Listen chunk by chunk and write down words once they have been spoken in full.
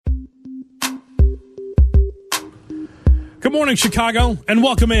Good morning, Chicago, and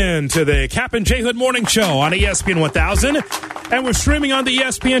welcome in to the Kap J Hood Morning Show on ESPN 1000. And we're streaming on the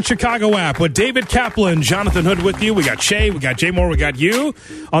ESPN Chicago app with David Kaplan, Jonathan Hood with you. We got Shay, we got Jay Moore, we got you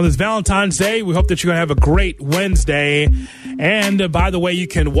on this Valentine's Day. We hope that you're going to have a great Wednesday. And by the way, you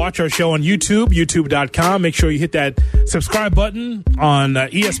can watch our show on YouTube, youtube.com. Make sure you hit that subscribe button on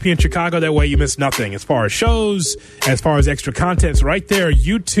ESPN Chicago. That way you miss nothing as far as shows, as far as extra content. It's right there,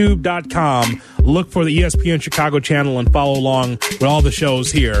 youtube.com. Look for the ESPN Chicago channel and follow along with all the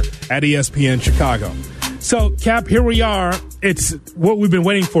shows here at ESPN Chicago. So, Cap, here we are. It's what we've been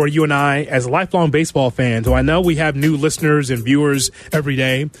waiting for, you and I, as lifelong baseball fans. So I know we have new listeners and viewers every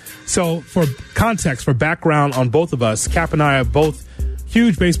day. So for context, for background on both of us, Cap and I are both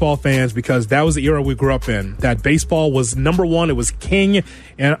huge baseball fans because that was the era we grew up in. That baseball was number one. It was king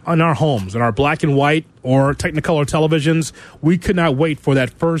in our homes, in our black and white or Technicolor televisions. We could not wait for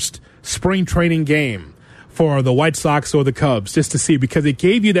that first spring training game for the White Sox or the Cubs just to see, because it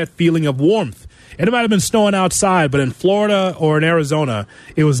gave you that feeling of warmth. And it might have been snowing outside, but in Florida or in Arizona,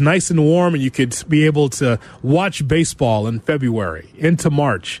 it was nice and warm, and you could be able to watch baseball in February into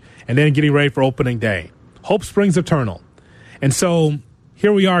March and then getting ready for opening day. Hope springs eternal. And so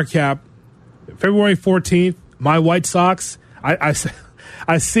here we are, Cap, February 14th, my White Sox. I see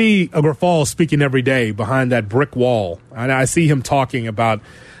Grafal speaking every day behind that brick wall, and I see him talking about,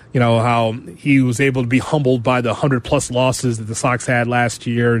 you know, how he was able to be humbled by the 100-plus losses that the Sox had last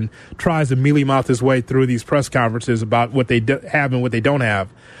year, and tries to mealy-mouth his way through these press conferences about what they have and what they don't have.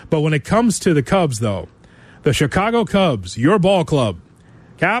 But when it comes to the Cubs, though, the Chicago Cubs, your ball club,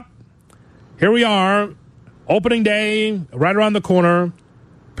 Cap, here we are, opening day, right around the corner,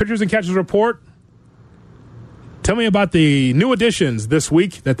 pitchers and catchers report. Tell me about the new additions this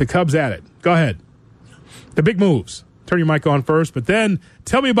week that the Cubs added. Go ahead. The big moves. Turn your mic on first, but then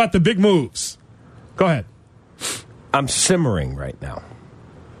tell me about the big moves. Go ahead. I'm simmering right now,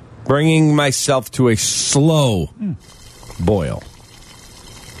 bringing myself to a slow boil.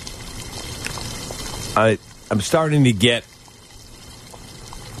 I'm starting to get,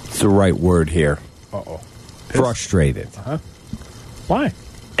 what's the right word here? Frustrated. Why?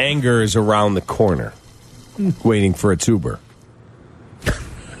 Anger is around the corner, waiting for its Uber.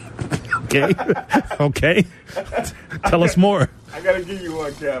 Okay. Tell us more. I got to give you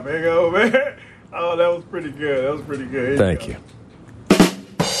one, Cap. Hang on, man. Oh, that was pretty good. Thank you.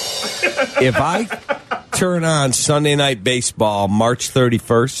 If I turn on Sunday Night Baseball March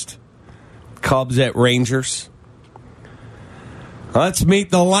 31st, Cubs at Rangers, let's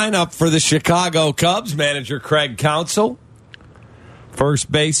meet the lineup for the Chicago Cubs. Manager Craig Counsell.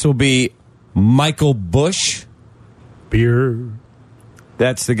 First base will be Michael Busch. Beer.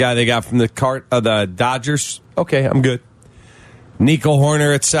 That's the guy they got from the Dodgers. Okay, I'm good. Nico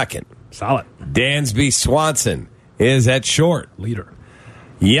Horner at second. Solid. Dansby Swanson is at short. Leader.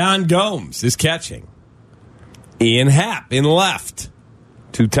 Yan Gomes is catching. Ian Happ in left.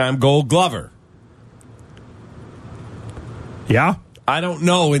 Two-time Gold Glover. Yeah? I don't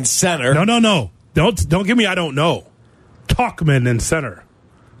know in center. No. Don't give me I don't know. Talkman in center.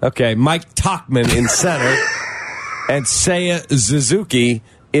 Okay, Mike Talkman in center. And Seiya Suzuki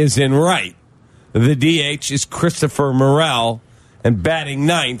is in right. The DH is Christopher Morel. And batting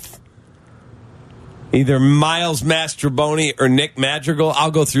ninth, either Miles Mastrobuoni or Nick Madrigal. I'll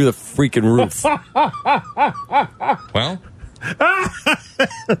go through the freaking roof. Well,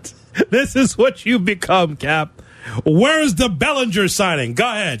 this is what you've become, Cap. Where's the Bellinger signing? Go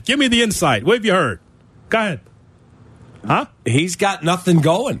ahead. Give me the insight. What have you heard? Go ahead. Huh? He's got nothing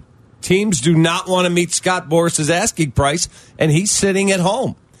going. Teams do not want to meet Scott Boris's asking price, and he's sitting at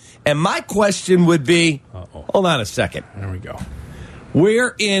home. And my question would be, hold on a second. There we go.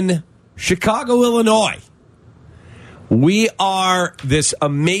 We're in Chicago, Illinois. We are this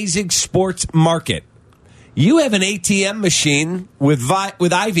amazing sports market. You have an ATM machine with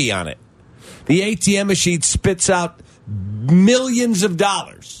Ivy on it. The ATM machine spits out millions of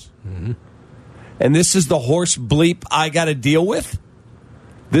dollars. Mm-hmm. And this is the horse bleep I got to deal with?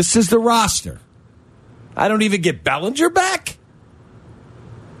 This is the roster. I don't even get Bellinger back?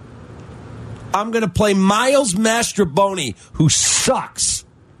 I'm going to play Miles Mastrobuoni, who sucks.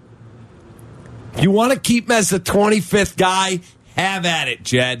 You want to keep him as the 25th guy? Have at it,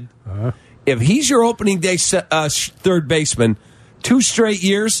 Jed. If he's your opening day third baseman, 2 straight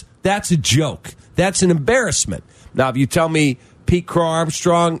years, that's a joke. That's an embarrassment. Now, if you tell me Pete Crow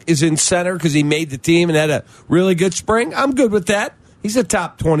Armstrong is in center because he made the team and had a really good spring, I'm good with that. He's a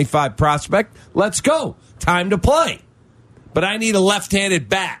top 25 prospect. Let's go. Time to play. But I need a left-handed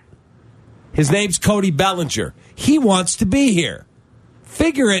bat. His name's Cody Bellinger. He wants to be here.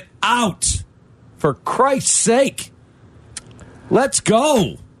 Figure it out. For Christ's sake. Let's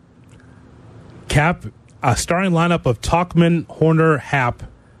go. Cap, a starting lineup of Tauchman, Horner, Happ,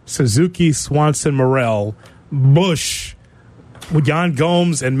 Suzuki, Swanson, Morel, Bush, Jan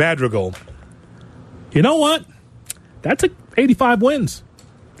Gomes, and Madrigal. You know what? That's 85 wins.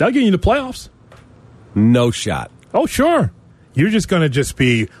 That'll get you in the playoffs. No shot. Oh, sure. You're just going to just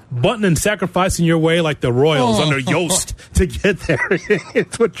be butting and sacrificing your way like the Royals under Yost to get there.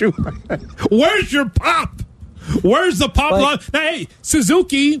 It's what you. Where's your pop? Where's the pop? Now, hey,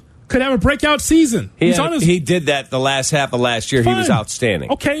 Suzuki could have a breakout season. He did that the last half of last year. Fine. He was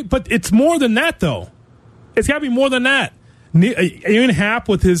outstanding. Okay, but it's more than that, though. It's got to be more than that. Even Happ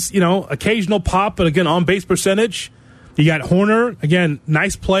with his, occasional pop, but again, on-base percentage. You got Horner, again,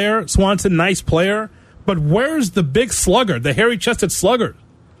 nice player. Swanson, nice player. But where's the big slugger, the hairy-chested slugger?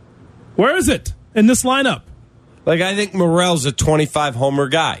 Where is it in this lineup? I think Morel's a 25-homer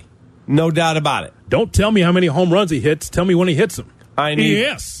guy. No doubt about it. Don't tell me how many home runs he hits. Tell me when he hits them.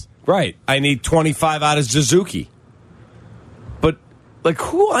 Yes. Right. I need 25 out of Suzuki. But,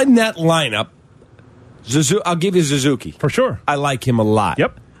 who in that lineup? I'll give you Suzuki. For sure. I like him a lot.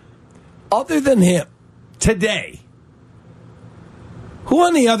 Yep. Other than him, today, who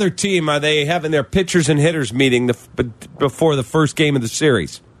on the other team are they having their pitchers and hitters meeting before the first game of the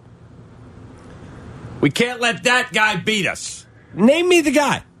series? We can't let that guy beat us. Name me the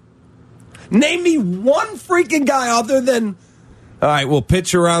guy. Name me one freaking guy other than, all right, we'll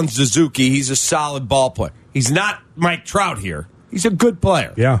pitch around Suzuki. He's a solid ball player. He's not Mike Trout here. He's a good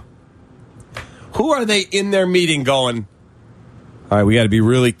player. Yeah. Who are they in their meeting going, all right, we got to be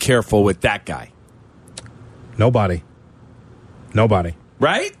really careful with that guy? Nobody.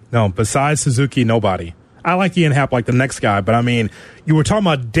 Right? No, besides Suzuki, nobody. I like Ian Happ like the next guy, but I mean, you were talking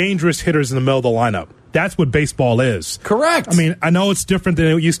about dangerous hitters in the middle of the lineup. That's what baseball is. Correct. I mean, I know it's different than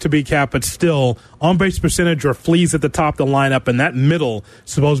it used to be, Cap, but still, on-base percentage or fleas at the top of the lineup, and that middle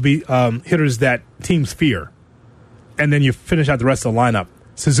is supposed to be hitters that teams fear. And then you finish out the rest of the lineup.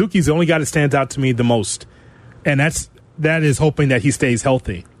 Suzuki's the only guy that stands out to me the most, and that is hoping that he stays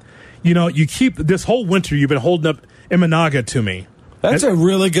healthy. You keep this whole winter, you've been holding up Imanaga to me. That's a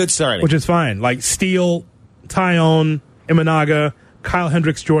really good signing. Which is fine. Like Steele, Tyone, Imanaga, Kyle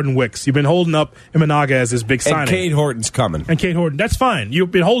Hendricks, Jordan Wicks. You've been holding up Imanaga as his big signing. And Cade Horton's coming. That's fine. You've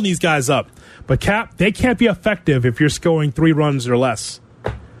been holding these guys up. But, Cap, they can't be effective if you're scoring 3 runs or less.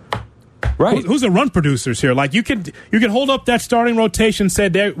 Right. Who's the run producers here? You can hold up that starting rotation,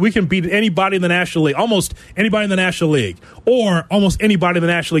 say we can beat anybody in the National League, almost anybody in the National League, or almost anybody in the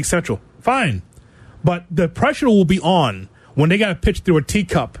National League Central. Fine. But the pressure will be on when they got to pitch through a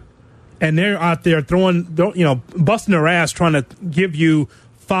teacup and they're out there busting their ass trying to give you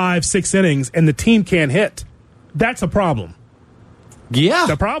 5-6 innings and the team can't hit. That's a problem. Yeah.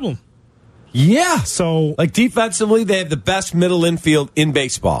 It's a problem. Yeah. So, defensively, they have the best middle infield in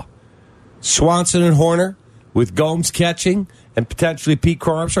baseball. Swanson and Horner with Gomes catching and potentially Pete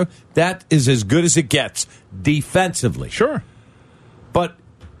Crow Armstrong. That is as good as it gets defensively. Sure. But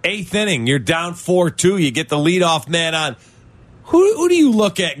 8th inning, you're down 4-2. You get the leadoff man on. Who do you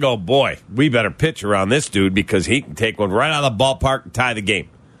look at and go, boy, we better pitch around this dude because he can take one right out of the ballpark and tie the game?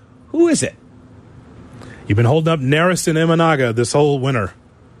 Who is it? You've been holding up Neris and Imanaga this whole winter.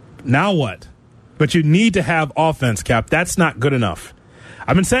 Now what? But you need to have offense, Cap. That's not good enough.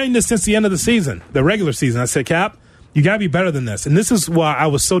 I've been saying this since the end of the season, the regular season. I said, Cap, you got to be better than this. And this is why I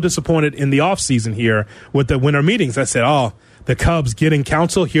was so disappointed in the offseason here with the winter meetings. I said, the Cubs getting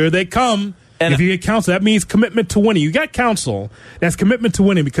counsel, here they come. And if you get counsel, that means commitment to winning. You got counsel, that's commitment to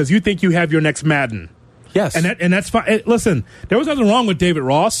winning because you think you have your next Madden. Yes. And that's fine. Listen, there was nothing wrong with David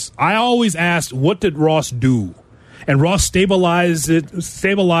Ross. I always asked, what did Ross do? And Ross stabilized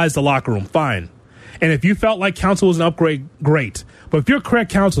the locker room. Fine. And if you felt like counsel was an upgrade, great. But if you're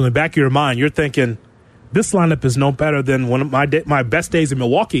correct counsel in the back of your mind, you're thinking, this lineup is no better than one of my best days in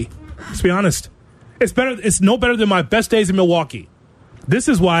Milwaukee. Let's be honest. It's no better than my best days in Milwaukee. This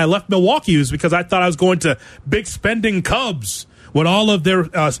is why I left Milwaukee, was because I thought I was going to big spending Cubs with all of their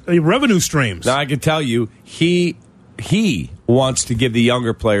revenue streams. Now, I can tell you, he wants to give the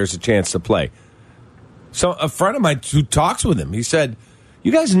younger players a chance to play. So a friend of mine who talks with him, he said,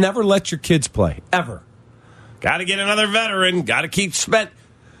 you guys never let your kids play, ever. Got to get another veteran, got to keep spent.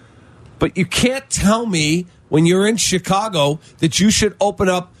 But you can't tell me when you're in Chicago that you should open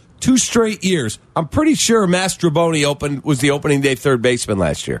up 2 straight years. I'm pretty sure Mastroboni was the opening day third baseman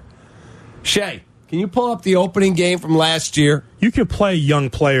last year. Shay, can you pull up the opening game from last year? You can play young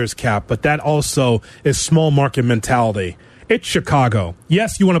players, Cap, but that also is small market mentality. It's Chicago.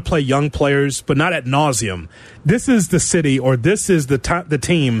 Yes, you want to play young players, but not ad nauseum. This is the city, or this is the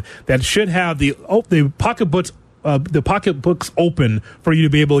team that should have the pocketbooks the pocketbooks open for you to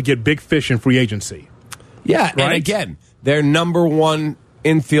be able to get big fish in free agency. Yeah, right? And again, their number one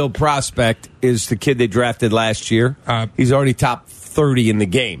infield prospect is the kid they drafted last year. He's already top 30 in the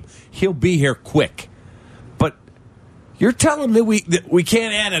game. He'll be here quick. But you're telling me that we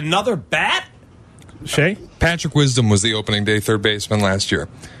can't add another bat? Shay? Patrick Wisdom was the opening day third baseman last year.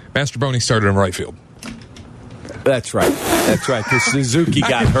 Mastrobuoni started in right field. That's right. That's right. Because Suzuki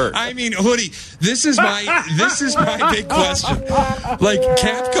got hurt. I mean, Hoodie, this is my big question. Like,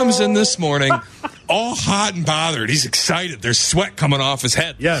 Kap comes in this morning, all hot and bothered. He's excited. There's sweat coming off his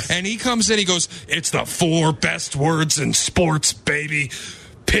head. Yes. And he comes in, he goes, "It's the 4 best words in sports, baby.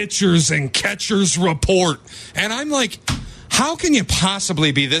 Pitchers and catchers report." And I'm like, how can you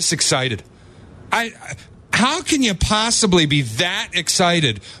possibly be this excited? How can you possibly be that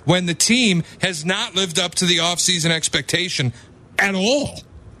excited when the team has not lived up to the offseason expectation at all?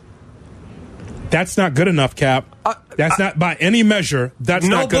 That's not good enough, Cap. That's not, by any measure, that's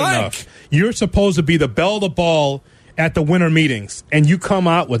not good enough. You're supposed to be the belle of the ball at the winter meetings, and you come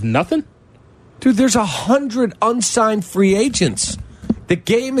out with nothing? Dude, there's 100 unsigned free agents. The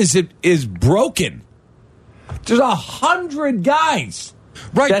game is broken. There's 100 guys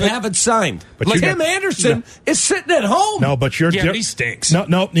that haven't signed. But like Tim Anderson is sitting at home. No, but you're but he stinks.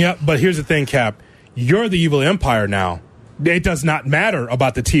 Yeah, but here's the thing, Cap. You're the evil empire now. It does not matter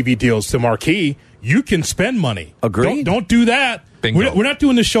about the TV deals to marquee. You can spend money. Agreed. Don't do that. Bingo. We're not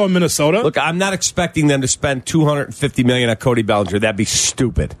doing this show in Minnesota. Look, I'm not expecting them to spend $250 million on Cody Bellinger. That'd be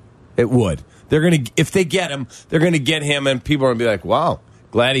stupid. It would. They're gonna, if they get him, they're gonna get him, and people are gonna be like, "Wow,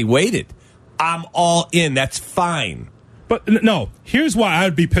 glad he waited." I'm all in. That's fine. But no, here's why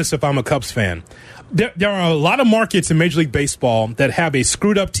I'd be pissed if I'm a Cubs fan. There are a lot of markets in Major League Baseball that have a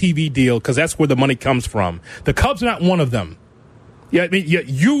screwed up TV deal because that's where the money comes from. The Cubs are not one of them. Yeah, I mean,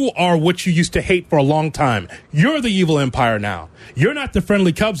 you are what you used to hate for a long time. You're the evil empire now. You're not the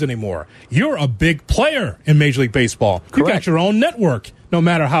friendly Cubs anymore. You're a big player in Major League Baseball. Correct. You got your own network, no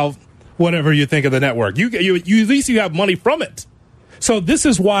matter how whatever you think of the network. You at least you have money from it. So this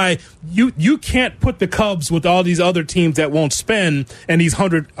is why you can't put the Cubs with all these other teams that won't spend and these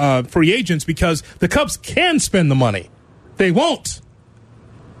 100 free agents, because the Cubs can spend the money. They won't.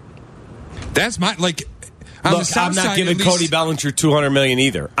 That's my, like, on Look, the south I'm not side, giving Cody Bellinger $200 million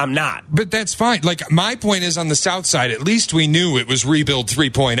either. I'm not. But that's fine. Like, my point is, on the south side, at least we knew it was rebuild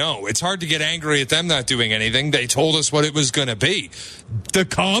 3.0. It's hard to get angry at them not doing anything. They told us what it was going to be. The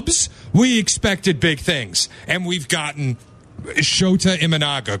Cubs, we expected big things, and we've gotten Shota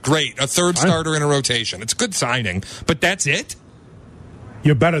Imanaga, great, a third starter in a rotation. It's a good signing, but that's it?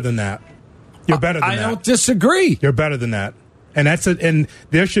 You're better than that. You're better than that. I don't disagree. You're better than that. And and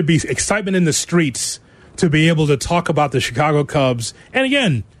there should be excitement in the streets to be able to talk about the Chicago Cubs. And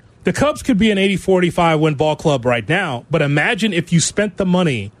again, the Cubs could be an 80-45 win ball club right now, but imagine if you spent the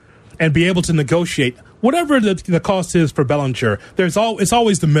money and be able to negotiate whatever the cost is for Bellinger. It's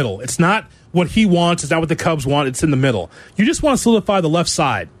always the middle. It's not what he wants. It's not what the Cubs want. It's in the middle. You just want to solidify the left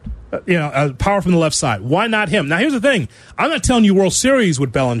side. Power from the left side. Why not him? Now, here's the thing. I'm not telling you World Series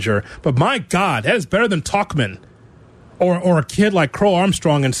with Bellinger, but my God, that is better than Tauchman or a kid like Crow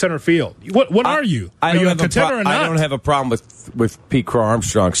Armstrong in center field. What are you? Are you a contender or not? I don't have a problem with Pete Crow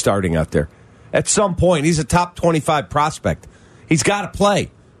Armstrong starting out there. At some point, he's a top 25 prospect. He's got to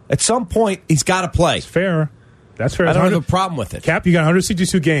play. At some point, he's got to play. That's fair. That's fair. I don't have a problem with it. Cap, you got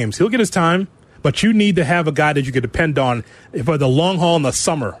 162 games. He'll get his time, but you need to have a guy that you can depend on for the long haul in the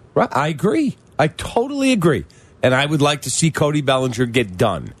summer. Right. I agree. I totally agree. And I would like to see Cody Bellinger get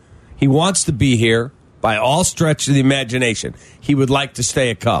done. He wants to be here by all stretch of the imagination. He would like to stay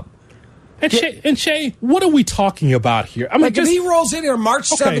a Cub. And Shay, what are we talking about here? I mean, if he rolls in here March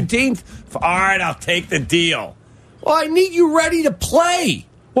 17th, all right, I'll take the deal. Well, I need you ready to play.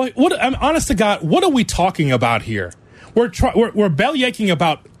 Well, I'm honest to God, what are we talking about here? We're bellyaching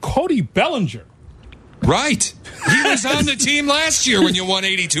about Cody Bellinger. Right. He was on the team last year when you won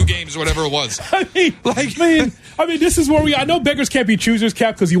 82 games, whatever it was. I mean, this is where I know beggars can't be choosers,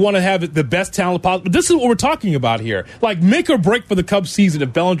 Cap, because you want to have the best talent possible. But this is what we're talking about here. Like, make or break for the Cubs season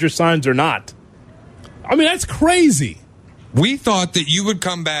if Bellinger signs or not. I mean, that's crazy. We thought that you would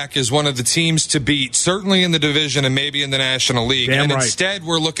come back as one of the teams to beat, certainly in the division and maybe in the National League. Damn and right. Instead,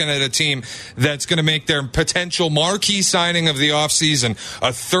 we're looking at a team that's going to make their potential marquee signing of the offseason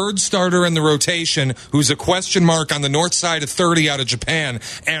a third starter in the rotation who's a question mark on the north side of 30 out of Japan,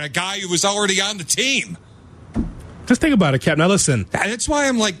 and a guy who was already on the team. Just think about it, Cap. Now, listen. That's why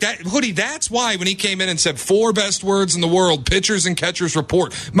I'm like that. Hoodie, that's why when he came in and said 4 best words in the world, pitchers and catchers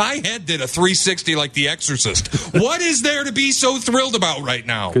report, my head did a 360 like The Exorcist. What is there to be so thrilled about right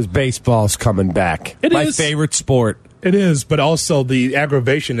now? Because baseball's coming back. My favorite sport. It is, but also the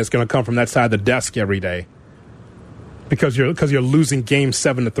aggravation is going to come from that side of the desk every day. Because you're losing games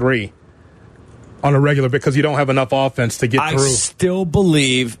 7-3 on a regular because you don't have enough offense to get through. I still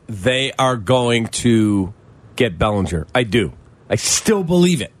believe they are going to get Bellinger. I do. I still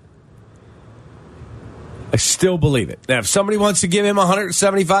believe it. I still believe it. Now, if somebody wants to give him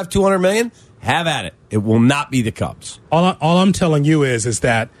 $175, $200 million, have at it. It will not be the Cubs. All I'm telling you is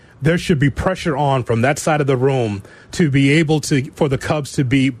that there should be pressure on from that side of the room to be able to for the Cubs to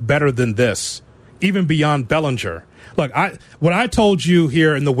be better than this, even beyond Bellinger. Look, what I told you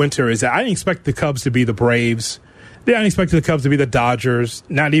here in the winter is that I didn't expect the Cubs to be the Braves. I didn't expect the Cubs to be the Dodgers,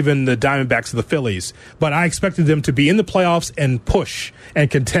 not even the Diamondbacks or the Phillies. But I expected them to be in the playoffs and push and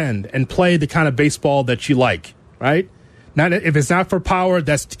contend and play the kind of baseball that you like, right? Not if it's not for power,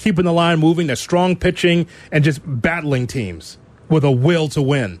 that's keeping the line moving, that's strong pitching, and just battling teams with a will to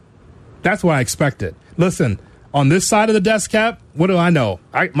win. That's what I expected. Listen, on this side of the desk, Cap, what do I know?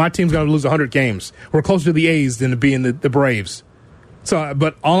 My team's going to lose 100 games. We're closer to the A's than to being the Braves. So,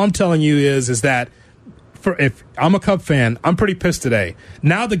 but all I'm telling you is that if I'm a Cub fan, I'm pretty pissed today.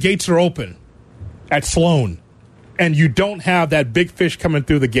 Now the gates are open at Sloan, and you don't have that big fish coming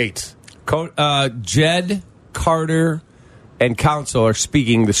through the gates. Jed, Carter, and Council are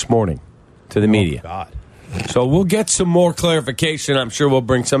speaking this morning to the media. God. So we'll get some more clarification. I'm sure we'll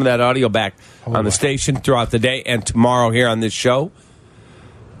bring some of that audio back on the station throughout the day and tomorrow here on this show.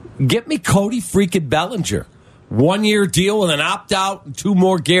 Get me Cody freaking Bellinger. 1-year deal with an opt-out, 2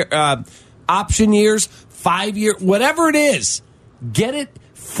 more option years, 5 year, whatever it is. Get it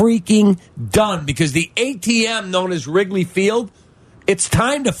freaking done because the ATM known as Wrigley Field, it's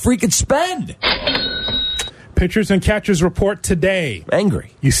time to freaking spend. Pitchers and catchers report today.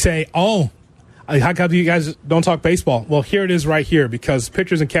 Angry. You say, how come you guys don't talk baseball? Well, here it is right here because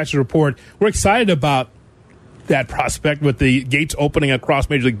pitchers and catchers report. We're excited about that prospect with the gates opening across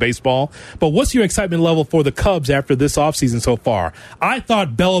Major League Baseball. But what's your excitement level for the Cubs after this offseason so far? I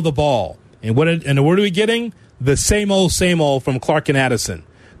thought bell of the ball. And what are we getting? The same old from Clark and Addison.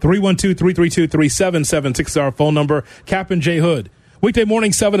 312-332-3776 is our phone number. Kap and J Hood. Weekday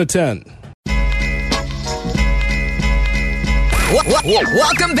morning, 7 to 10.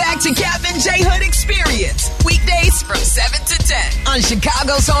 Welcome back to Kap and J Hood Experience. Weekdays from 7 to 10 on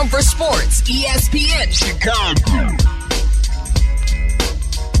Chicago's Home for Sports, ESPN Chicago.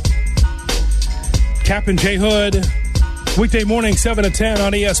 Kap and J Hood. Weekday morning, 7 to 10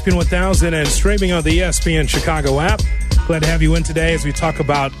 on ESPN 1000 and streaming on the ESPN Chicago app. Glad to have you in today as we talk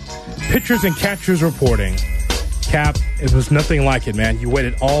about pitchers and catchers reporting. Cap, it was nothing like it, man. You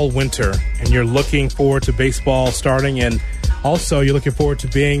waited all winter, and you're looking forward to baseball starting, and also you're looking forward to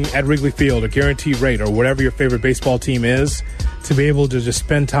being at Wrigley Field or Guaranteed Rate or whatever your favorite baseball team is to be able to just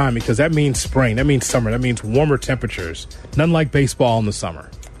spend time because that means spring, that means summer, that means warmer temperatures. None like baseball in the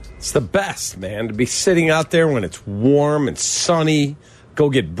summer. It's the best, man, to be sitting out there when it's warm and sunny. Go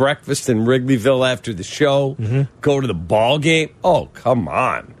get breakfast in Wrigleyville after the show. Mm-hmm. Go to the ball game. Oh, come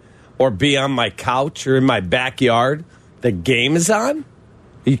on. Or be on my couch or in my backyard. The game is on?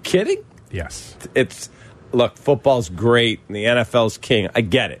 Are you kidding? Yes. Look, football's great and the NFL's king. I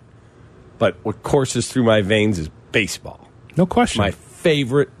get it. But what courses through my veins is baseball. No question. My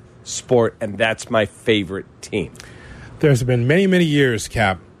favorite sport, and that's my favorite team. There's been many, many years,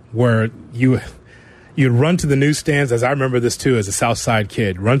 Cap, where you'd run to the newsstands, as I remember this too as a South Side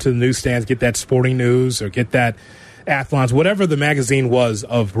kid, run to the newsstands, get that sporting news or get that Athlons, whatever the magazine was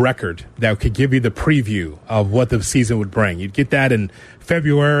of record that could give you the preview of what the season would bring. You'd get that in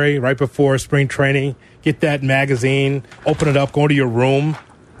February, right before spring training, get that magazine, open it up, go into your room,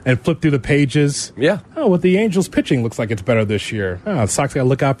 and flip through the pages. Yeah. Oh, what the Angels pitching looks like it's better this year. Oh, the Sox got to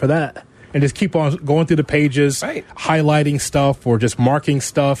look out for that. And just keep on going through the pages, right, highlighting stuff or just marking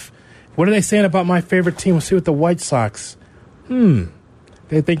stuff. What are they saying about my favorite team? We'll see with the White Sox.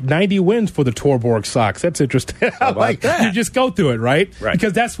 They think 90 wins for the Torborg Sox. That's interesting. How about that? You just go through it, right?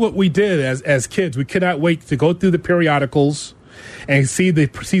 Because that's what we did as kids. We could not wait to go through the periodicals and see the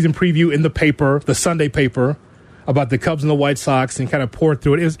season preview in the paper, the Sunday paper, about the Cubs and the White Sox and kind of pour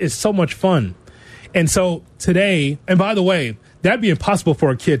through it. It's so much fun. And so today, and by the way, that'd be impossible for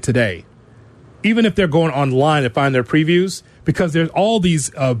a kid today, even if they're going online to find their previews, because there's all these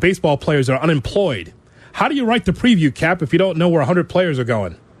baseball players that are unemployed. How do you write the preview, Cap, if you don't know where 100 players are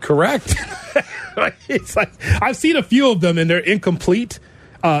going? Correct. It's like I've seen a few of them, and they're incomplete.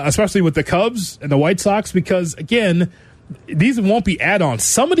 especially with the Cubs and the White Sox, because, again, these won't be add-ons.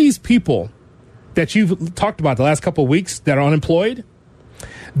 Some of these people that you've talked about the last couple of weeks that are unemployed,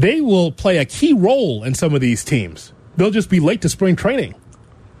 they will play a key role in some of these teams. They'll just be late to spring training.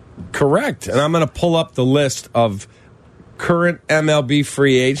 Correct. And I'm going to pull up the list of current MLB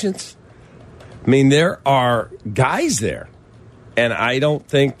free agents. I mean, there are guys there. And I don't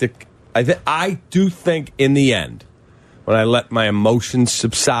think that I do think in the end, when I let my emotions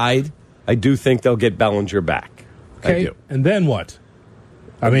subside, I do think they'll get Bellinger back. Okay. I do. And then what?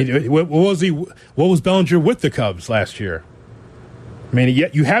 I mean, what was Bellinger with the Cubs last year? I mean,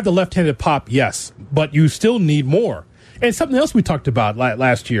 you have the left-handed pop, yes, but you still need more. And something else we talked about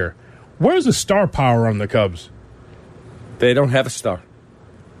last year. Where's the star power on the Cubs? They don't have a star.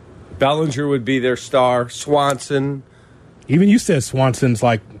 Bellinger would be their star. Swanson. Even you said Swanson's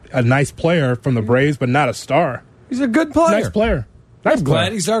like a nice player from the Braves, but not a star. He's a good player. Nice player. I'm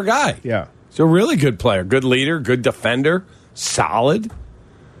glad he's our guy. Yeah. He's a really good player. Good leader, good defender, solid.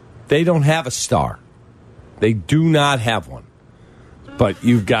 They don't have a star. They do not have one. But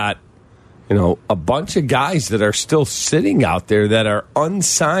you've got, a bunch of guys that are still sitting out there that are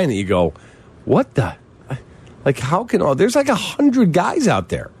unsigned. You go, what the? Like, how can there's like 100 guys out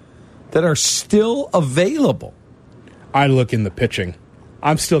there that are still available. I look in the pitching.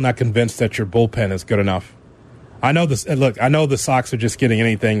 I'm still not convinced that your bullpen is good enough. I know this. Look, I know the Sox are just getting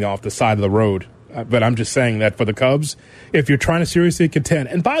anything off the side of the road, but I'm just saying that for the Cubs, if you're trying to seriously contend,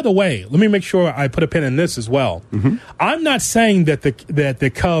 and by the way, let me make sure I put a pin in this as well. Mm-hmm. I'm not saying that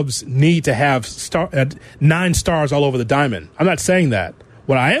the Cubs need to have 9 stars all over the diamond. I'm not saying that.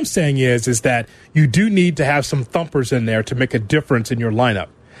 What I am saying is that you do need to have some thumpers in there to make a difference in your lineup.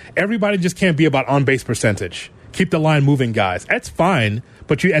 Everybody just can't be about on-base percentage. Keep the line moving, guys. That's fine,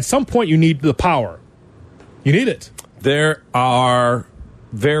 but at some point you need the power. You need it. There are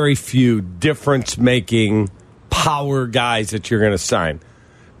very few difference-making power guys that you're going to sign.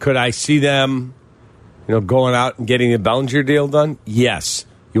 Could I see them, going out and getting the Bellinger deal done? Yes.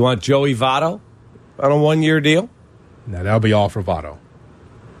 You want Joey Votto on a 1-year deal? No, that'll be all for Votto.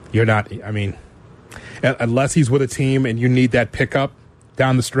 You're not, unless he's with a team and you need that pickup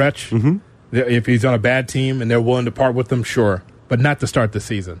down the stretch. Mm-hmm. If he's on a bad team and they're willing to part with him, sure. But not to start the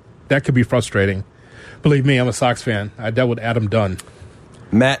season. That could be frustrating. Believe me, I'm a Sox fan. I dealt with Adam Dunn.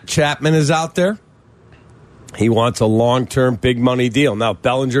 Matt Chapman is out there. He wants a long-term, big money deal. Now, if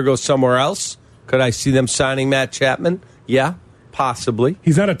Bellinger goes somewhere else, could I see them signing Matt Chapman? Yeah, possibly.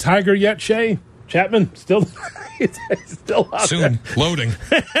 He's not a Tiger yet, Shay. Chapman still he's still out soon there. Loading.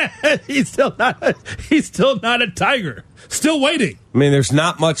 He's still not a Tiger. Still waiting. I mean, there's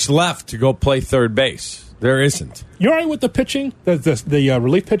not much left to go play third base. There isn't. You're all right with the pitching, the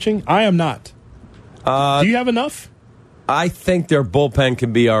relief pitching? I am not. Do you have enough? I think their bullpen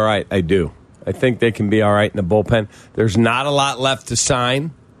can be all right. I do. I think they can be all right in the bullpen. There's not a lot left to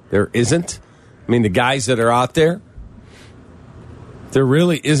sign. There isn't. I mean, the guys that are out there, there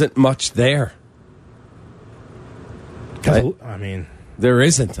really isn't much there. There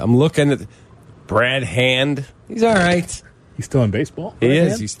isn't. I'm looking at Brad Hand. He's all right. He's still in baseball? He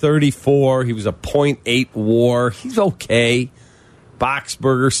is. He's 34. He was a .8 WAR. He's okay.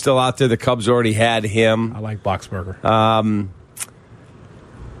 Boxberger's still out there. The Cubs already had him. I like Boxberger.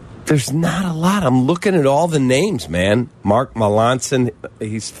 There's not a lot. I'm looking at all the names, man. Mark Melanson,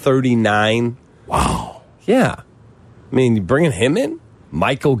 he's 39. Wow. Yeah. I mean, you bringing him in?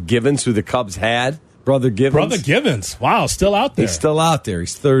 Michael Givens, who the Cubs had. Brother Givens. Wow, still out there. He's still out there.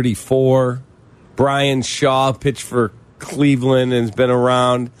 He's 34. Brian Shaw pitched for Cleveland and has been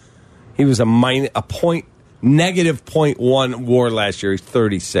around. He was negative .1 WAR last year. He's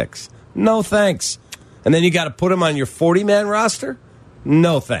 36. No thanks. And then you got to put him on your 40-man roster?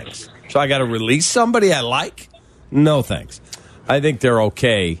 No thanks. So I got to release somebody I like? No thanks. I think they're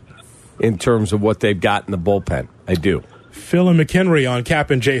okay in terms of what they've got in the bullpen. I do. Phil and McHenry on Kap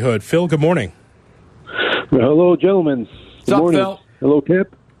and J Hood. Phil, good morning. Well, hello, gentlemen. What's up, Phil? Hello,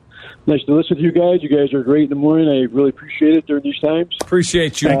 Kap. Nice to listen to you guys. You guys are great in the morning. I really appreciate it during these times.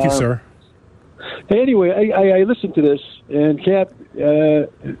 Appreciate you. Thank you, sir. Hey, anyway, I listened to this, and Kap,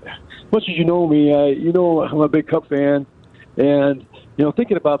 much as you know me, I'm a big Cub fan, and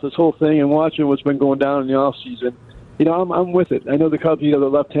thinking about this whole thing and watching what's been going down in the off season, I'm with it. I know the Cubs need a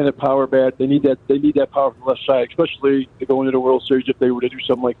left-handed power bat. They need that power from the left side, especially to go into the World Series if they were to do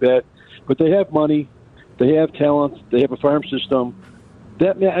something like that. But they have money, they have talent, they have a farm system.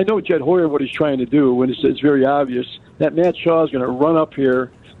 I know Jed Hoyer what he's trying to do, and it's very obvious. That Matt Shaw is going to run up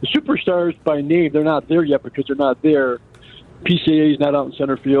here. The superstars by name, they're not there yet because they're not there. PCA is not out in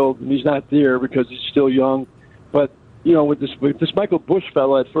center field, and he's not there because he's still young. But with this Michael Busch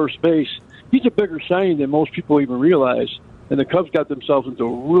fella at first base, he's a bigger signing than most people even realize. And the Cubs got themselves into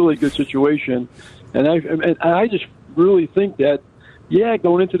a really good situation. And I just really think that,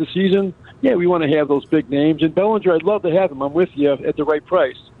 going into the season, we want to have those big names. And Bellinger, I'd love to have him. I'm with you at the right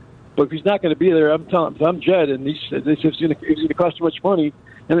price. But if he's not going to be there, I'm Jed, and it's going to cost too much money.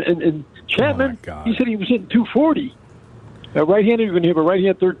 And Chapman, he said he was hitting 240. Right-handed, you're going to have a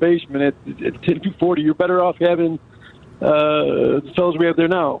right-hand third baseman at 240. You're better off having the fellas we have there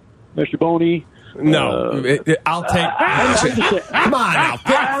now, Mr. Boney. No, I'll take. Come on now,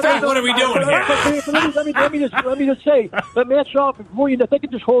 what are we doing here? Let me just say, let Matt Shaw. If they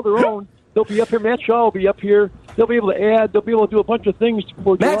can just hold their own, they'll be up here. Matt Shaw will be up here. They'll be able to add. They'll be able to do a bunch of things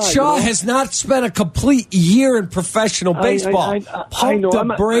before July. Matt Shaw has not spent a complete year in professional baseball. I know.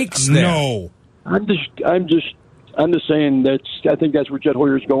 The brakes there. No, I'm just saying that I think that's where Jed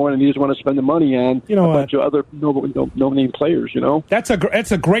Hoyer's going, and he doesn't want to spend the money on a bunch of other no-name players. That's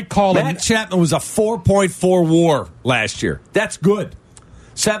a great call. Matt Chapman was a 4.4 WAR last year. That's good.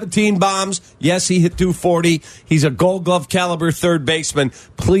 17 bombs. Yes, he hit 240. He's a Gold Glove caliber third baseman.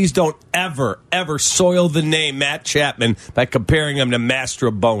 Please don't ever soil the name Matt Chapman by comparing him to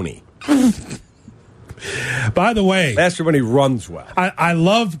Mastroboni. By the way, Mastroboni runs well. I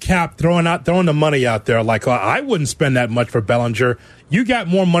love Kap throwing the money out there. Like, I wouldn't spend that much for Bellinger. You got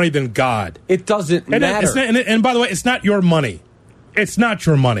more money than God. It doesn't matter. And by the way, it's not your money. It's not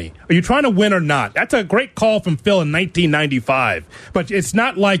your money. Are you trying to win or not? That's a great call from Phil in 1995. But it's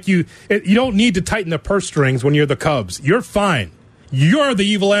not like you don't need to tighten the purse strings when you're the Cubs. You're fine. You're the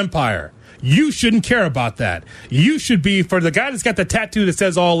evil empire. You shouldn't care about that. You should be, for the guy that's got the tattoo that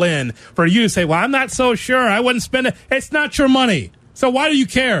says all in, for you to say, well, I'm not so sure. I wouldn't spend it. It's not your money. So why do you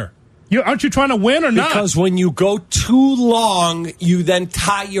care? Aren't you trying to win or not? Because when you go too long, you then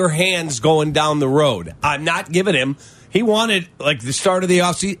tie your hands going down the road. I'm not giving him. He wanted, like the start of the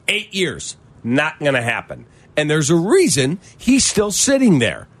offseason, 8 years. Not going to happen. And there's a reason he's still sitting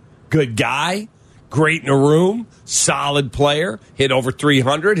there. Good guy. Great in a room, solid player, hit over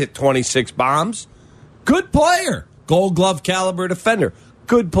 300, hit 26 bombs. Good player. Gold Glove caliber defender.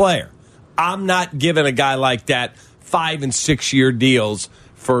 Good player. I'm not giving a guy like that 5 and 6 year deals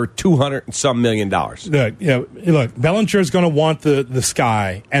for $200 and some million. Look, Bellinger's going to want the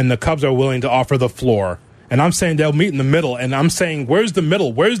sky, and the Cubs are willing to offer the floor. And I'm saying they'll meet in the middle, and I'm saying, where's the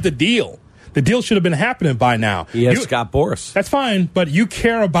middle? Where's the deal? The deal should have been happening by now. He has Scott Boras. That's fine, but you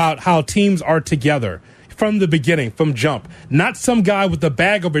care about how teams are together from the beginning, from jump. Not some guy with the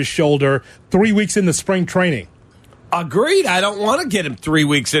bag over his shoulder 3 weeks into spring training. Agreed. I don't want to get him 3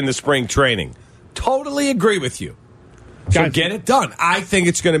 weeks into spring training. Totally agree with you. So get it done. I think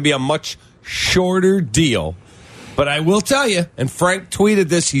it's going to be a much shorter deal. But I will tell you, and Frank tweeted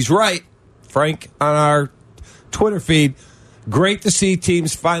this, he's right. Frank on our Twitter feed, great to see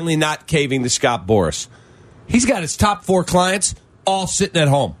teams finally not caving to Scott Boras. He's got his top 4 clients all sitting at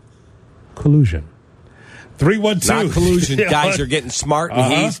home. Collusion. 312. Not collusion. Guys are getting smart,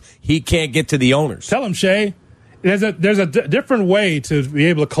 and he can't get to the owners. Tell him, Shay. There's a different way to be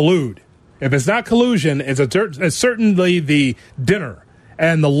able to collude. If it's not collusion, it's certainly the dinner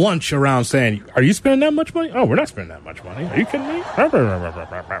and the lunch around saying, are you spending that much money? Oh, we're not spending that much money. Are you kidding me?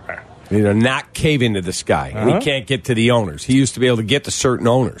 They're not caving to this guy. He can't get to the owners. He used to be able to get to certain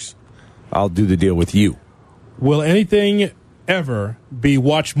owners. I'll do the deal with you. Will anything ever be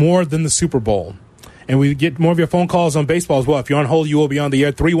watched more than the Super Bowl? And we get more of your phone calls on baseball as well. If you're on hold, you will be on the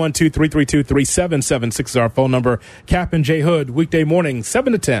air. 312-332-3776 is our phone number. Kap and J Hood, weekday morning,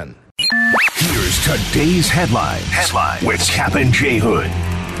 7 to 10. Here's today's headlines with Kap and J Hood.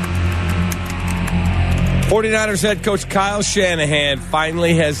 49ers head coach Kyle Shanahan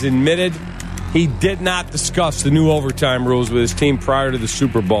finally has admitted he did not discuss the new overtime rules with his team prior to the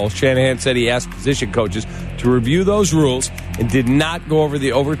Super Bowl. Shanahan said he asked position coaches to review those rules and did not go over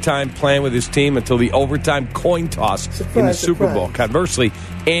the overtime plan with his team until the overtime coin toss in the Super Bowl. Conversely,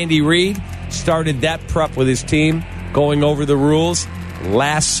 Andy Reid started that prep with his team, going over the rules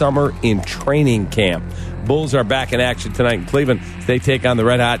last summer in training camp. Bulls are back in action tonight in Cleveland. They take on the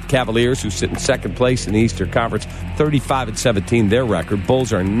red-hot Cavaliers, who sit in second place in the Eastern Conference, 35-17 their record.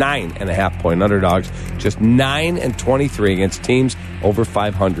 Bulls are 9.5-point underdogs, just 9-23 against teams over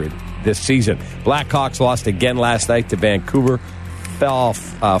 500 this season. Blackhawks lost again last night to Vancouver, fell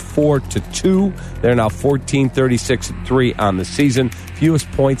 4-2. They're now 14-36-3 on the season.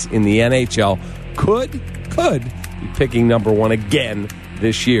 Fewest points in the NHL. Could be picking number 1 again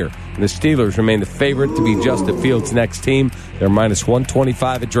this year. And the Steelers remain the favorite to be Justin Fields' next team. They're minus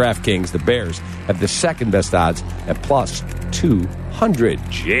 125 at DraftKings. The Bears have the second best odds at plus 200.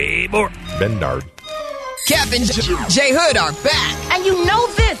 Jay Moore. Bendard. Kap and J Hood are back. And you know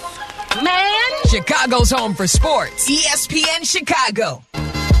this, man. Chicago's home for sports. ESPN Chicago.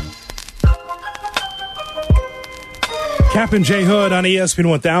 Kap and J Hood on ESPN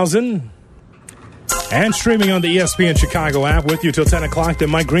 1000. And streaming on the ESPN Chicago app with you till 10 o'clock. Then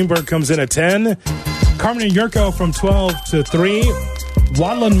Mike Greenberg comes in at 10. Carmen and Yurko from 12 to 3.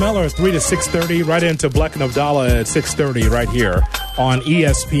 Waddle and Meller 3 to 6:30. Right into Bleck and Abdallah at 6:30 right here on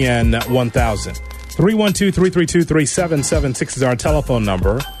ESPN 1000. 312-332-3776 is our telephone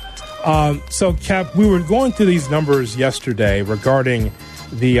number. So, Cap, we were going through these numbers yesterday regarding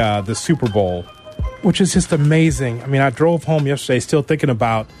the Super Bowl, which is just amazing. I mean, I drove home yesterday still thinking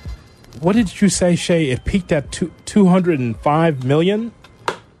about, what did you say, Shay? It peaked at 205 million?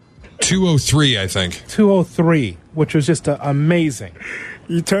 203, I think. 203, which was just amazing.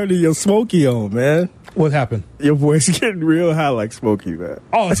 You turned your Smokey on, man. What happened? Your voice getting real high like Smokey, man.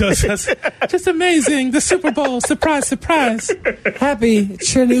 Oh, just amazing. The Super Bowl. Surprise, surprise. Happy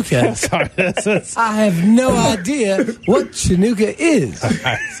Chinooka. Sorry. I have no idea what Chinooka is.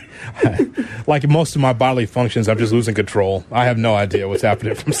 Like most of my bodily functions, I'm just losing control. I have no idea what's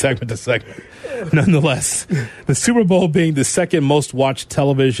happening from segment to segment. Nonetheless, the Super Bowl being the second most watched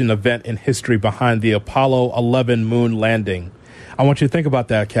television event in history behind the Apollo 11 moon landing. I want you to think about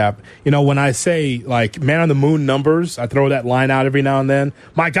that, Cap. You know, when I say, like, man on the moon numbers, I throw that line out every now and then.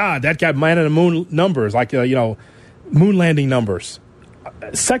 My God, that got man on the moon numbers, like, moon landing numbers.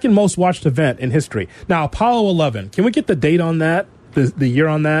 Second most watched event in history. Now, Apollo 11, can we get the date on that? The year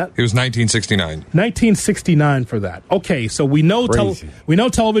on that? It was 1969. 1969 for that. Okay, so we know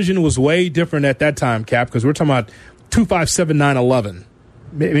television was way different at that time, Cap, because we're talking about 257-911,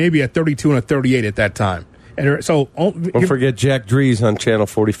 maybe a 32 and a 38 at that time. And so Don't forget Jack Drees on Channel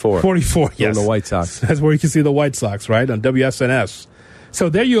 44. 44, yes. On the White Sox. That's where you can see the White Sox, right, on WSNS. So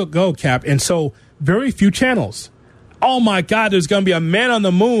there you go, Cap. And so very few channels. Oh, my God, there's going to be a man on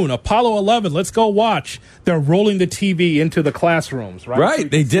the moon, Apollo 11. Let's go watch. They're rolling the TV into the classrooms, right?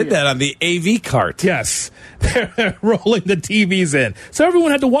 Right. They did that on the AV cart. Yes. They're rolling the TVs in. So everyone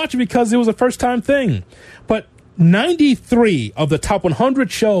had to watch it because it was a first-time thing. But 93 of the top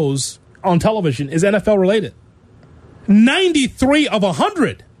 100 shows on television is NFL-related. 93 of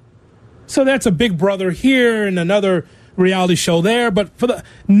 100. So that's a Big Brother here and another reality show there, but for the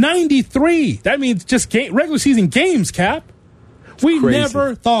 93, that means just regular season games, Cap. We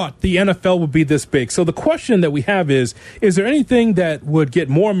never thought the NFL would be this big. So the question that we have is there anything that would get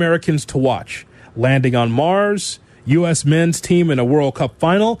more Americans to watch? Landing on Mars, U.S. men's team in a World Cup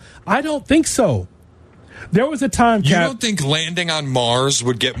final? I don't think so. There was a time, Cap. You don't think landing on Mars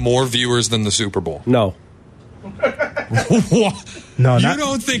would get more viewers than the Super Bowl? No. No, you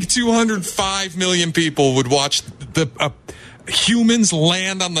don't think 205 million people would watch the humans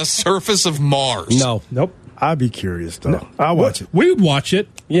land on the surface of Mars? No. Nope. I'd be curious, though. No. I'll watch it. We would watch it.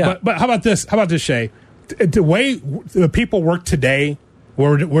 Yeah. But how about this? How about this, Shay? The way the people work today,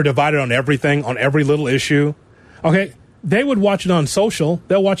 we're divided on everything, on every little issue. Okay. They would watch it on social.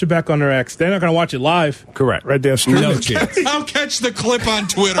 They'll watch it back on their X. They're not going to watch it live. Correct. Right there. No chance. I'll catch the clip on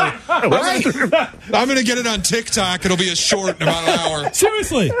Twitter. I'm going to get it on TikTok. It'll be a short in about an hour.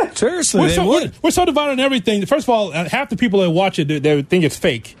 Seriously, We're so divided on everything. First of all, half the people that watch it, they would think it's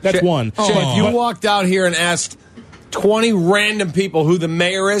fake. That's one. Shay, if you walked out here and asked 20 random people who the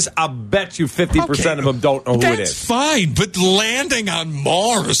mayor is, I'll bet you 50% of them don't know who it is. That's fine, but landing on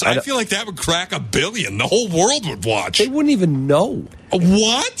Mars, I feel like that would crack 1 billion. The whole world would watch. They wouldn't even know.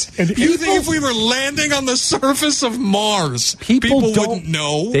 What? You think if we were landing on the surface of Mars, people wouldn't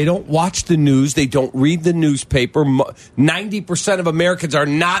know? They don't watch the news. They don't read the newspaper. 90% of Americans are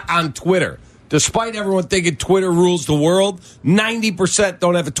not on Twitter. Despite everyone thinking Twitter rules the world, 90%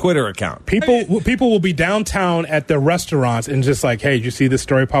 don't have a Twitter account. People will be downtown at the restaurants and just like, hey, did you see this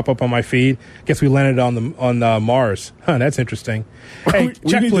story pop up on my feed? Guess we landed on Mars. Huh, that's interesting. Hey,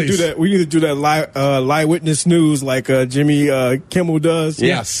 check, please. We need to do that live witness news like Jimmy Kimmel does.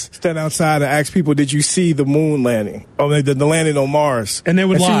 Yes. Stand outside and ask people, did you see the moon landing? Or the landing on Mars? And they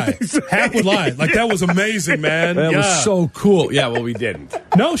would lie. Half would lie. Like, that was amazing, man. That was so cool. Yeah, well, we didn't.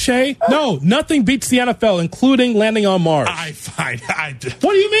 No, Shay. No, nothing beats the NFL, including landing on Mars. What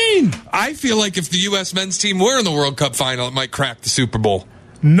do you mean? I feel like if the U.S. men's team were in the World Cup final, it might crack the Super Bowl.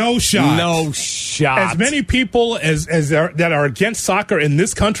 No shot. No shot. As many people as that are against soccer in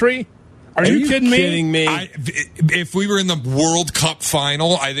this country. Are you kidding me? If we were in the World Cup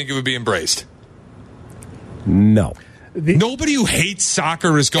final, I think it would be embraced. No. Nobody who hates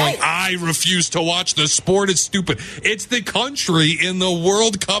soccer is going, I refuse to watch the sport. It's stupid. It's the country in the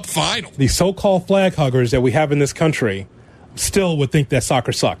World Cup final. The so-called flag huggers that we have in this country still would think that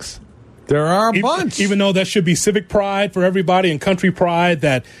soccer sucks. There are a bunch. Even though that should be civic pride for everybody and country pride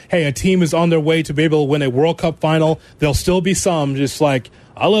that, hey, a team is on their way to be able to win a World Cup final, there'll still be some just like,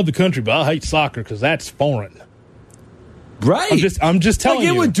 I love the country, but I hate soccer because that's foreign. Right. I'm just telling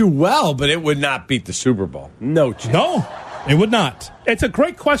you. It would do well, but it would not beat the Super Bowl. No chance. No, it would not. It's a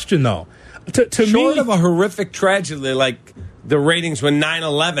great question, though. To Short me, of a horrific tragedy like the ratings when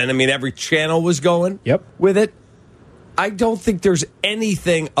 9/11, I mean, every channel was going with it. I don't think there's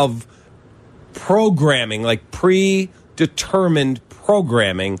anything of programming, like predetermined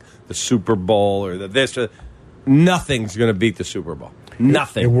programming, the Super Bowl or this. Nothing's going to beat the Super Bowl.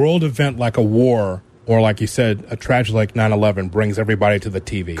 Nothing. A world event like a war or, like you said, a tragedy like 9/11 brings everybody to the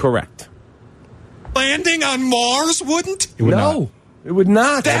TV. Correct. Landing on Mars wouldn't? It would not. It would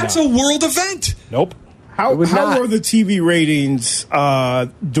not. That's a world event. Nope. How were the TV ratings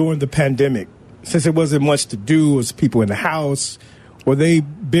during the pandemic? Since it wasn't much to do, it was people in the house. Were they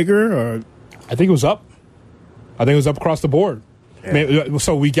bigger or? I think it was up. I think it was up across the board. Yeah. I mean,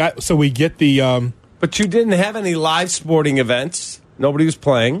 so we get the. But you didn't have any live sporting events. Nobody was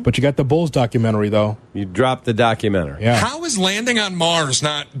playing. But you got the Bulls documentary, though. You dropped the documentary. Yeah. How is landing on Mars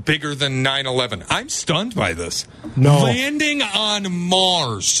not bigger than 9/11? I'm stunned by this. No. Landing on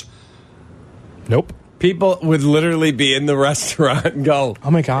Mars. Nope. People would literally be in the restaurant and go,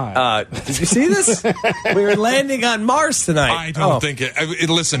 oh, my God. Did you see this? We were landing on Mars tonight. I don't think it.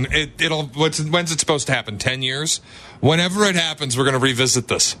 Listen, when's it supposed to happen? 10 years? Whenever it happens, we're going to revisit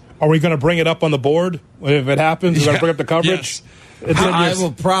this. Are we going to bring it up on the board if it happens? We're going to bring up the coverage? Yes. I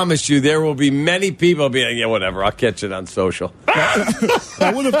will promise you there will be many people being like, yeah, whatever, I'll catch it on social.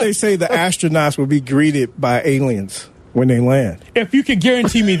 Now, what if they say the astronauts will be greeted by aliens when they land? If you can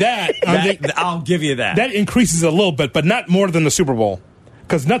guarantee me that, I'll give you that. That increases a little bit, but not more than the Super Bowl,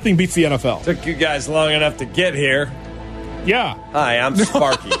 because nothing beats the NFL. Took you guys long enough to get here. Yeah. Hi, I'm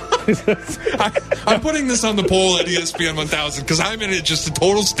Sparky. I'm putting this on the poll at ESPN 1000 because I'm in just a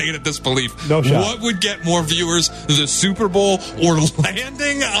total state of disbelief. No shot. What would get more viewers, the Super Bowl or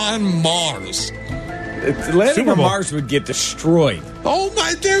landing on Mars? Landing on Mars would get destroyed. Oh,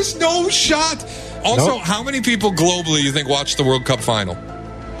 my, there's no shot. Also, how many people globally you think watch the World Cup final?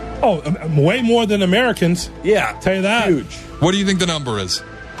 Oh, way more than Americans. Yeah. Tell you that. Huge. What do you think the number is?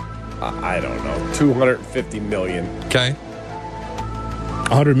 I don't know. 250 million. Okay.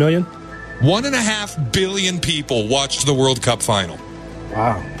 100 million? 1.5 billion people watched the World Cup final.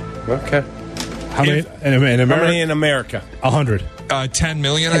 Wow. Okay. How many in America? How many in America? 100. 10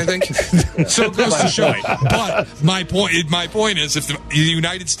 million, I think. So it goes to show. But my point is, if the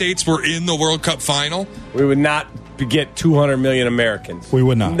United States were in the World Cup final, we would not get 200 million Americans. We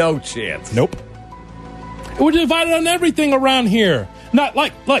would not. No chance. Nope. We're divided on everything around here. Not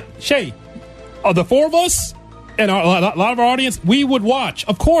like Shay, the four of us and a lot of our audience, we would watch,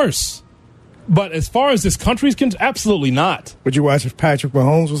 of course. But as far as this country's concerned, absolutely not. Would you watch if Patrick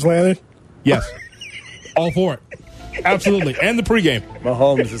Mahomes was landing? Yes. All for it. Absolutely. And the pregame.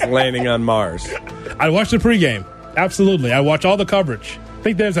 Mahomes is landing on Mars. I watch the pregame. Absolutely. I watch all the coverage. I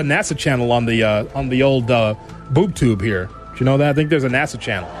think there's a NASA channel on the old boob tube here. Do you know that? I think there's a NASA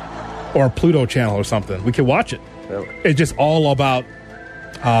channel or a Pluto channel or something. We can watch it. It's just all about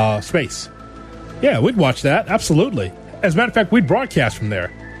space. Yeah, we'd watch that. Absolutely. As a matter of fact, we'd broadcast from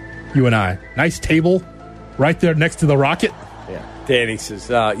there. You and I. Nice table right there next to the rocket. Yeah. Danny says,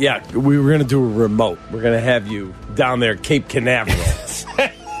 we were going to do a remote. We're going to have you down there at Cape Canaveral,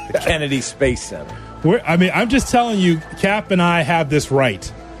 the Kennedy Space Center. I'm just telling you, Cap and I have this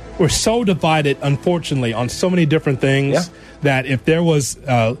right. We're so divided, unfortunately, on so many different things that if there was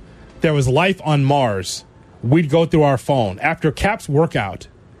life on Mars, we'd go through our phone. After Cap's workout,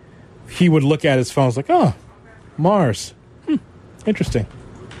 he would look at his phone. It's like, oh, Mars. Interesting.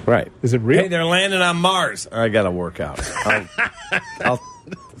 Right. Is it real? Hey, they're landing on Mars. I got to work out.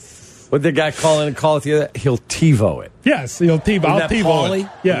 What'd the guy call in and call it the other? He'll TiVo it. Yes, he'll TiVo. I'll TiVo it.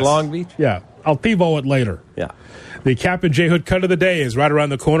 Yes. Long Beach? Yeah. I'll TiVo it later. Yeah. The Kap and J Hood cut of the day is right around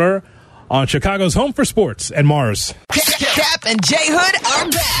the corner on Chicago's Home for Sports and Mars. Kap and J Hood are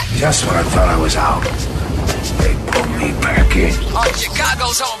back Just when I thought I was out, they put me back in. on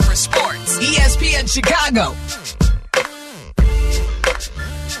Chicago's Home for Sports, ESPN Chicago.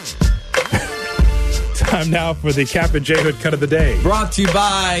 Time now for the Kap and J Hood cut of the day. Brought to you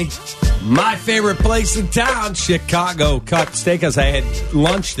by my favorite place in town, Chicago Cut Steakhouse. I had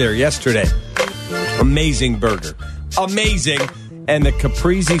lunch there yesterday. Amazing burger. Amazing. And the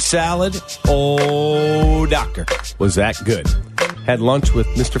caprese salad, oh, doctor, was that good. Had lunch with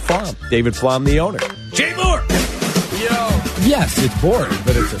Mr. Flom, David Flom, the owner. Jay Moore! Yo! Yes, it's boring,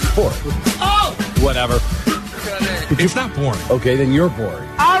 but it's a sport. Oh! Whatever. It's not boring. Okay, then you're boring.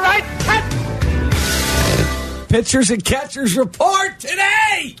 All right, cut pitchers and catchers report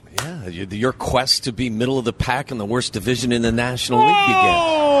today. Yeah, your quest to be middle of the pack in the worst division in the National League begins.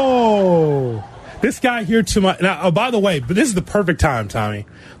 Oh, this guy here to my now. Oh, by the way, but this is the perfect time, Tommy.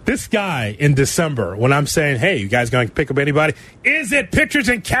 This guy in December, when I'm saying, "Hey, you guys going to pick up anybody?" Is it pitchers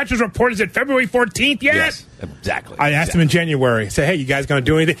and catchers report? Is it February 14th yet? Yes, exactly. I asked him in January. Say, "Hey, you guys going to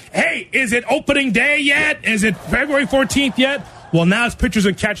do anything?" Hey, is it opening day yet? Is it February 14th yet? Well, now it's pitchers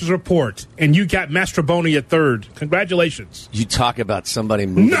and catchers report, and you got Mastroboni at third. Congratulations. You talk about somebody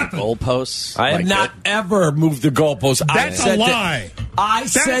moving goalposts. I have not ever moved the goalposts. That's a lie. I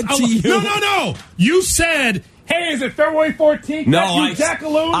said to you. No. You said, "Hey, is it February 14th?" No, you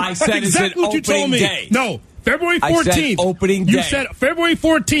jackaloon. I said, That's exactly what you told me. Day. No, February 14th. I said opening day. You said February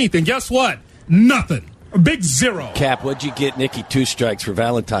 14th, and guess what? Nothing. A big zero. Cap, what'd you get Nikki 2 strikes for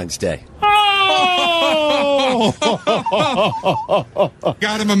Valentine's Day? Oh!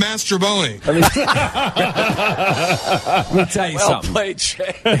 Got him a Mastroboni. Let me tell you something. Played,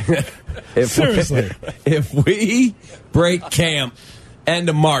 Shay. Seriously. If we break camp end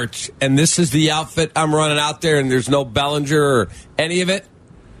of March, and this is the outfit I'm running out there, and there's no Bellinger or any of it,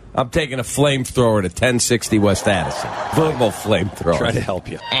 I'm taking a flamethrower to 1060 West Addison. Verbal flamethrower. Try to help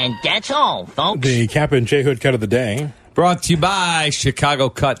you. And that's all, folks. The Kap and J Hood cut of the day. Brought to you by Chicago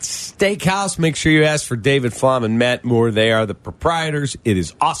Cut Steakhouse. Make sure you ask for David Flom and Matt Moore. They are the proprietors. It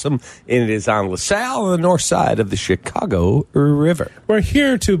is awesome, and it is on LaSalle on the north side of the Chicago River. We're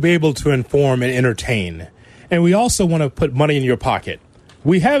here to be able to inform and entertain, and we also want to put money in your pocket.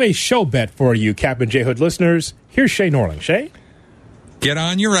 We have a show bet for you, Kap and J Hood listeners. Here's Shay Norling. Shay? Get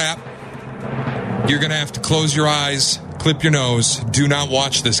on your app. You're going to have to close your eyes, clip your nose. Do not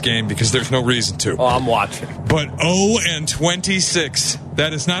watch this game because there's no reason to. Oh, I'm watching. But 0-26,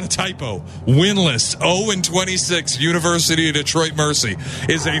 that is not a typo. Winless, 0-26, University of Detroit Mercy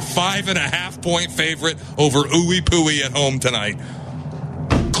is a 5.5-point favorite over Ooey Pooey at home tonight.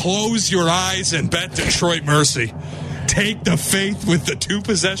 Close your eyes and bet Detroit Mercy. Take the faith with the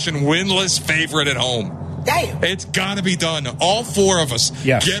 2-possession winless favorite at home. Damn. It's got to be done. All four of us.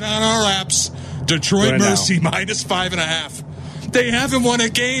 Yes. Get on our apps. Detroit Mercy minus 5.5. They haven't won a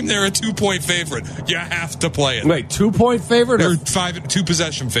game. They're a 2-point favorite. You have to play it. Wait, 2-point favorite? They're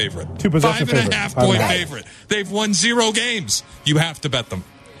 2-possession favorite. 2-possession favorite. 5.5-point favorite. They've won 0 games. You have to bet them.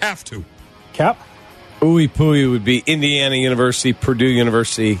 Have to. Cap? Ooey Pooey would be Indiana University, Purdue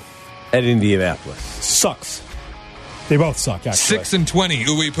University at Indianapolis. Sucks. They both suck, actually. 6-20,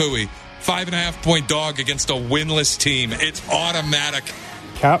 Ooey Pooey. 5.5-point dog against a winless team. It's automatic.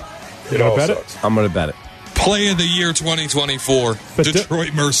 Cap? You don't bet it? I'm going to bet it. Play of the year 2024, But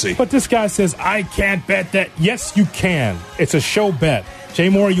Detroit Mercy. But this guy says, I can't bet that. Yes, you can. It's a show bet. Jay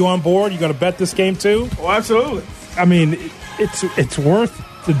Moore, are you on board? You going to bet this game too? Oh, absolutely. I mean, it's worth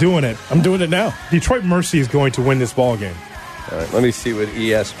doing it. I'm doing it now. Detroit Mercy is going to win this ball game. All right, let me see what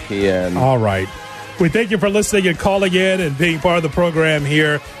ESPN. All right. We thank you for listening and calling in and being part of the program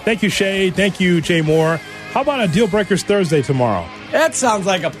here. Thank you, Shay. Thank you, Jay Moore. How about a Deal Breakers Thursday tomorrow? That sounds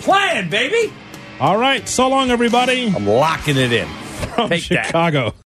like a plan, baby. All right. So long, everybody. I'm locking it in. From Chicago.